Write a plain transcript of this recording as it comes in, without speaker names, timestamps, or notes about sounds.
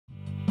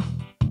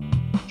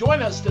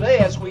Join us today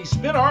as we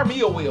spin our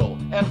meal wheel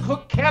and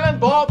cook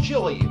Cannonball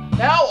Chili,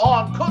 now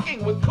on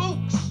Cooking with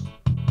Kooks.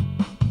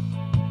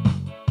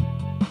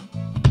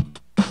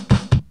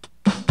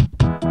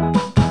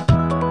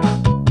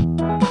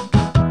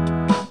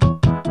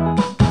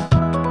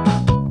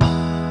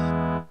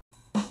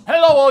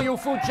 Hello, all you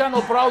Food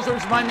Channel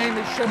browsers. My name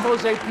is Chef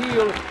Jose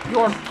Peele,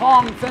 your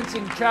tong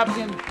fencing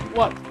champion.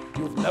 What?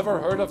 You've never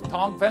heard of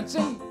tong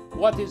fencing?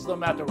 What is the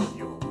matter with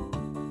you?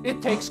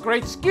 It takes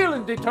great skill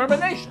and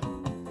determination.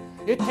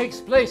 It takes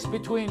place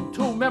between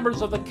two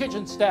members of the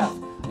kitchen staff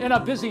in a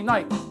busy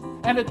night,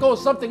 and it goes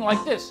something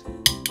like this.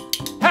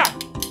 Ha!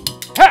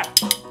 Ha!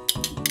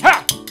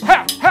 Ha!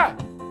 Ha! Ha!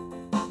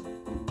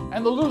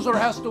 And the loser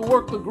has to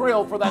work the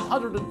grill for that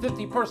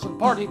 150-person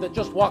party that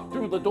just walked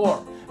through the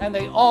door, and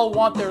they all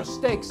want their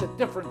steaks at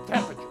different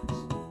temperatures.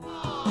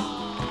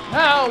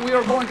 Now we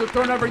are going to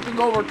turn everything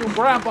over to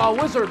Grandpa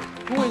Wizard,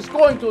 who is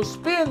going to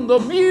spin the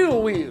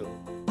meal wheel.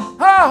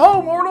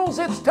 Hi-ho, mortals,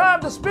 it's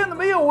time to spin the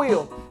meal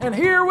wheel, and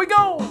here we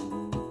go.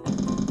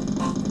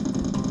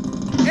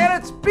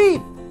 And it's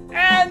beef,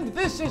 and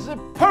this is a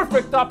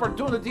perfect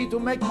opportunity to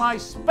make my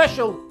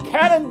special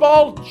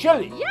Cannonball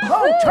Chili.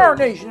 Oh,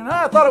 tarnation,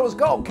 I thought it was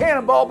called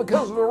Cannonball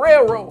because of the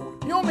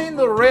railroad. You mean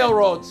the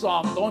railroad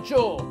song, don't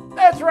you?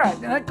 That's right,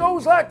 and it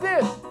goes like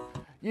this.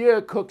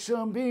 You cook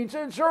some beans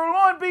and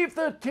sirloin beef,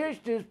 the dish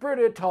is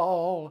pretty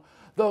tall.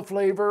 The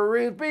flavor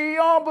is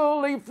beyond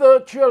belief,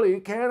 the chili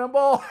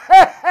cannonball.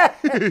 How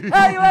you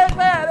like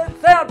that?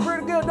 It sounds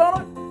pretty good,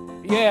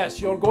 don't it?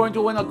 Yes, you're going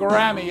to win a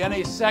Grammy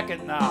any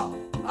second now.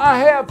 I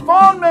have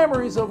fond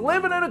memories of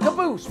living in a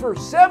caboose for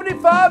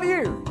 75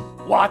 years.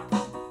 What?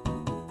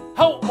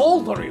 How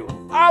old are you?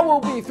 I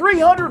will be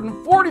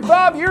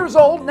 345 years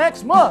old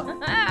next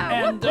month.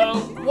 And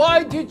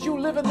why did you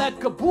live in that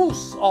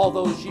caboose all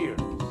those years?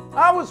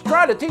 I was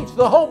trying to teach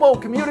the hobo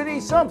community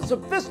some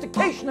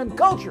sophistication and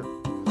culture.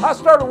 I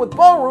started with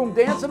ballroom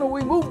dancing and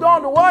we moved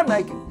on to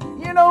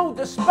winemaking. You know,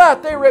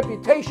 despite their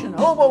reputation,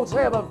 hobos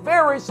have a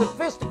very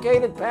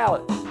sophisticated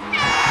palate.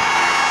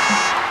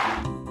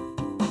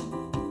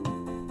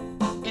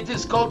 It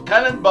is called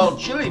Cannonball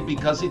Chili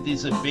because it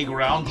is a big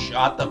round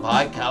shot of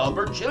high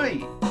caliber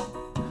chili.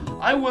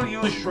 I will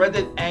use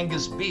shredded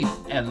Angus beef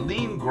and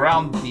lean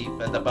ground beef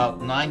at about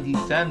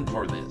 90-10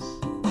 for this.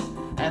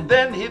 And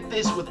then hit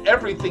this with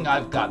everything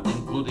I've got,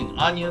 including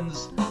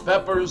onions,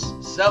 peppers,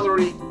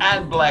 celery,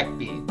 and black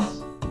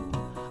beans.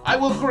 I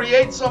will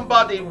create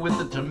somebody with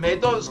the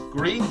tomatoes,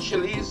 green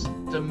chilies,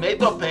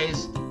 tomato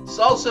paste,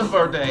 salsa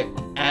verde,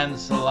 and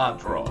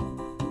cilantro.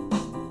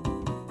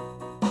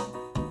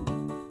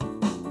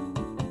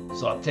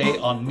 Saute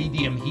on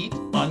medium heat,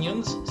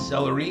 onions,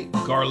 celery,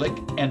 garlic,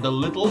 and a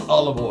little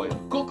olive oil.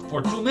 Cook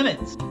for 2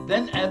 minutes.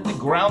 Then add the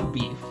ground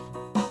beef.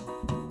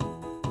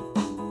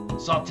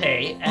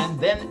 Saute and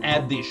then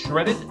add the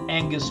shredded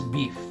Angus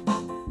beef.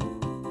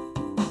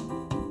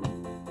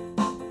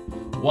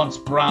 Once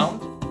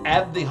browned,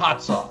 add the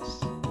hot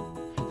sauce.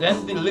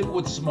 Then the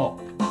liquid smoke.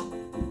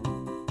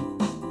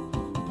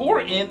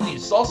 Pour in the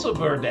salsa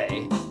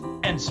verde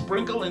and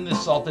sprinkle in the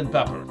salt and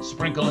pepper.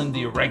 Sprinkle in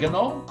the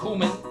oregano,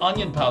 cumin,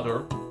 onion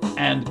powder,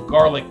 and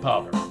garlic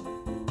powder.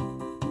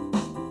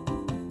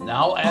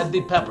 Now add the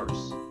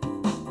peppers.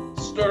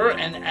 Stir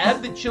and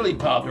add the chili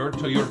powder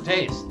to your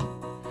taste.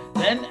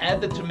 Then add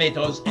the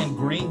tomatoes and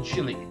green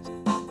chilies.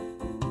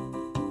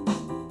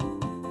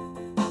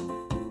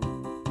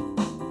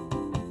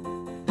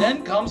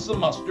 Then comes the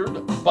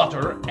mustard,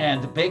 butter,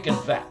 and bacon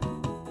fat.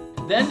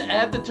 Then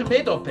add the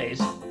tomato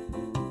paste.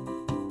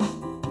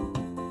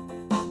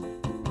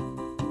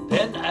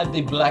 Then add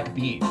the black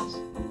beans.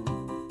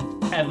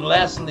 And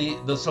lastly,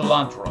 the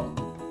cilantro.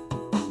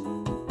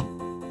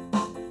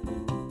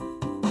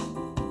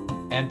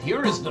 And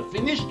here is the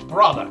finished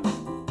product.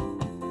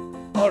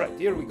 All right,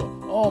 here we go.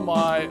 Oh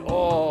my,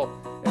 oh,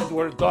 and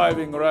we're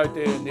diving right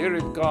in. Here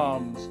it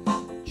comes.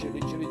 Chili,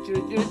 chili,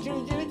 chili, chili,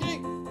 chili, chili, chili.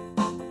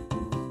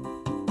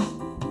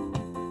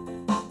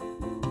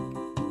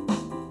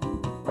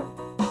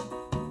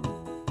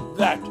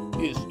 That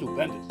is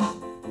stupendous.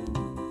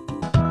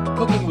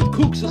 Cooking with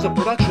Kooks is a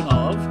production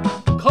of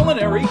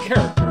Culinary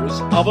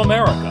Characters of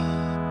America.